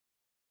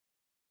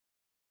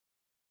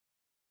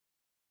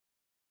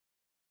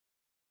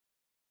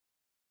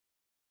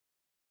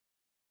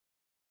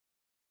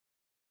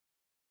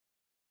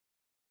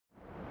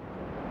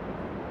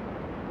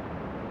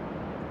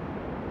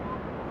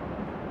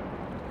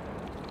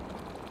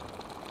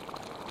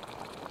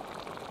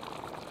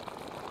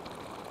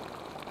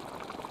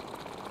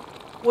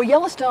Well,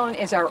 Yellowstone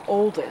is our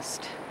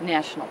oldest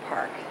national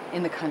park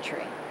in the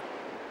country.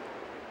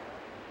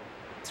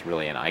 It's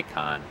really an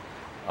icon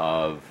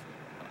of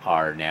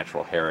our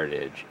natural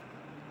heritage.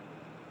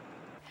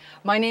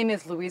 My name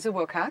is Louisa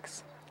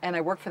Willcox, and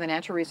I work for the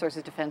Natural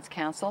Resources Defense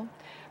Council,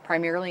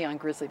 primarily on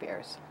grizzly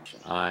bears.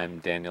 I'm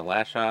Daniel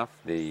Lashof,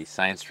 the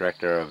Science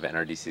Director of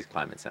NRDC's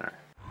Climate Center.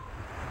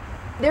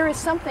 There is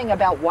something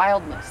about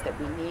wildness that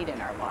we need in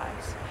our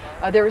lives.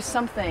 There is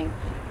something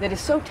that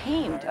is so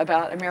tamed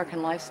about American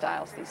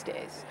lifestyles these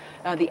days.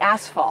 The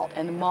asphalt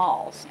and the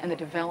malls and the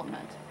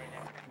development.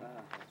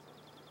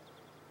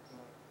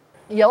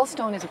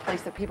 Yellowstone is a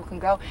place that people can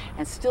go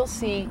and still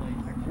see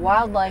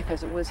wildlife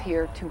as it was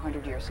here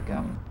 200 years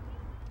ago.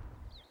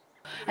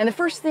 And the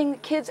first thing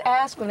kids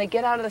ask when they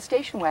get out of the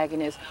station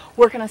wagon is,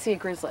 where can I see a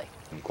grizzly?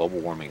 Global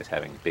warming is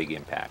having big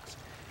impacts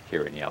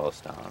here in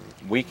Yellowstone.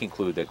 We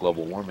conclude that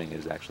global warming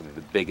is actually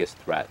the biggest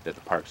threat that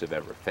the parks have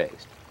ever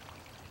faced.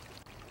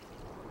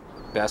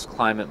 Best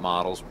climate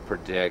models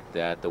predict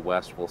that the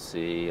West will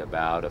see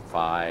about a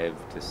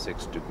 5 to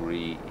 6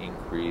 degree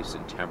increase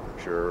in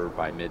temperature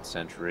by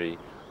mid-century,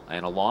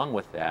 and along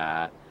with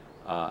that,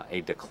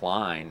 a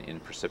decline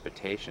in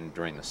precipitation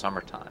during the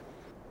summertime.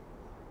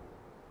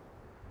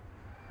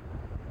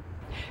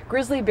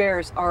 Grizzly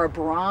bears are a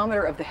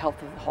barometer of the health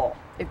of the whole.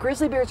 If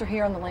grizzly bears are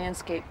here on the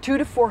landscape,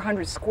 200 to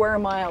 400 square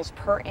miles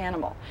per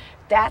animal,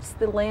 that's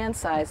the land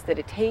size that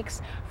it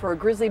takes for a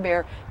grizzly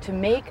bear to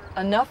make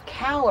enough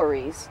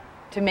calories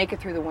to make it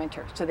through the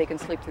winter, so they can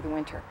sleep through the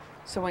winter.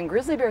 So when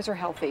grizzly bears are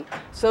healthy,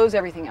 so is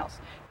everything else.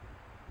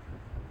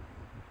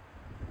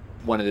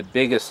 One of the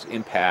biggest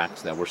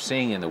impacts that we're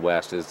seeing in the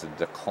West is the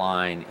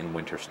decline in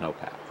winter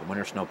snowpack. The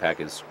winter snowpack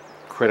is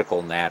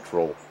critical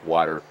natural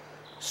water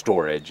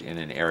storage in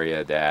an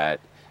area that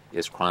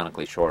is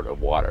chronically short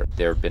of water.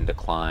 There have been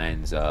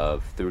declines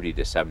of 30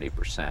 to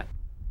 70%.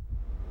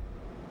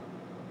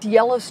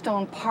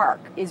 Yellowstone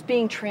Park is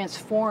being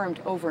transformed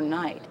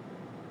overnight.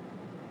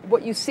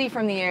 What you see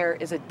from the air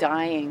is a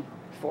dying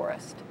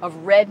forest of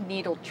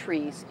red-needled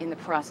trees in the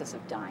process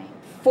of dying,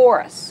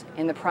 forests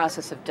in the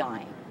process of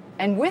dying,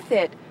 and with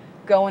it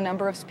go a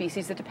number of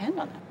species that depend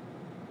on them.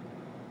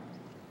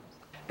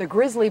 The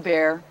grizzly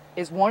bear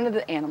is one of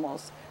the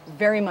animals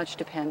very much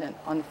dependent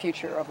on the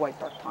future of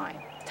whitebark pine.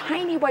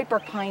 Tiny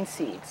whitebark pine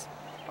seeds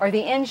are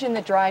the engine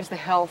that drives the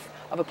health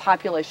of a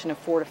population of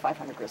 400 to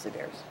 500 grizzly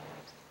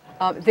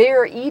bears. They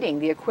are eating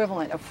the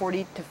equivalent of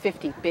 40 to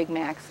 50 Big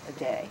Macs a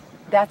day.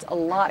 That's a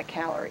lot of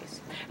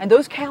calories. And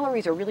those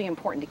calories are really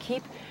important to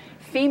keep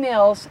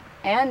females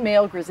and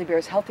male grizzly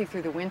bears healthy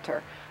through the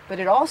winter, but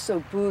it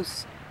also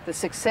boosts the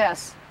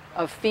success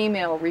of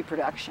female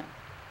reproduction.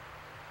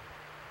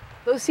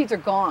 Those seeds are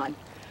gone,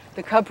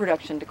 the cub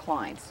production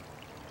declines.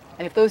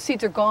 And if those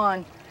seeds are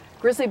gone,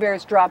 grizzly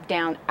bears drop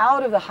down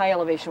out of the high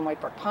elevation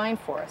whitebark pine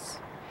forests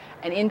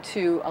and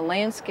into a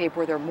landscape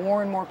where there are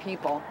more and more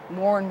people,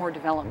 more and more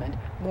development,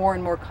 more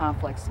and more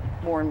conflicts,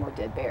 more and more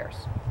dead bears.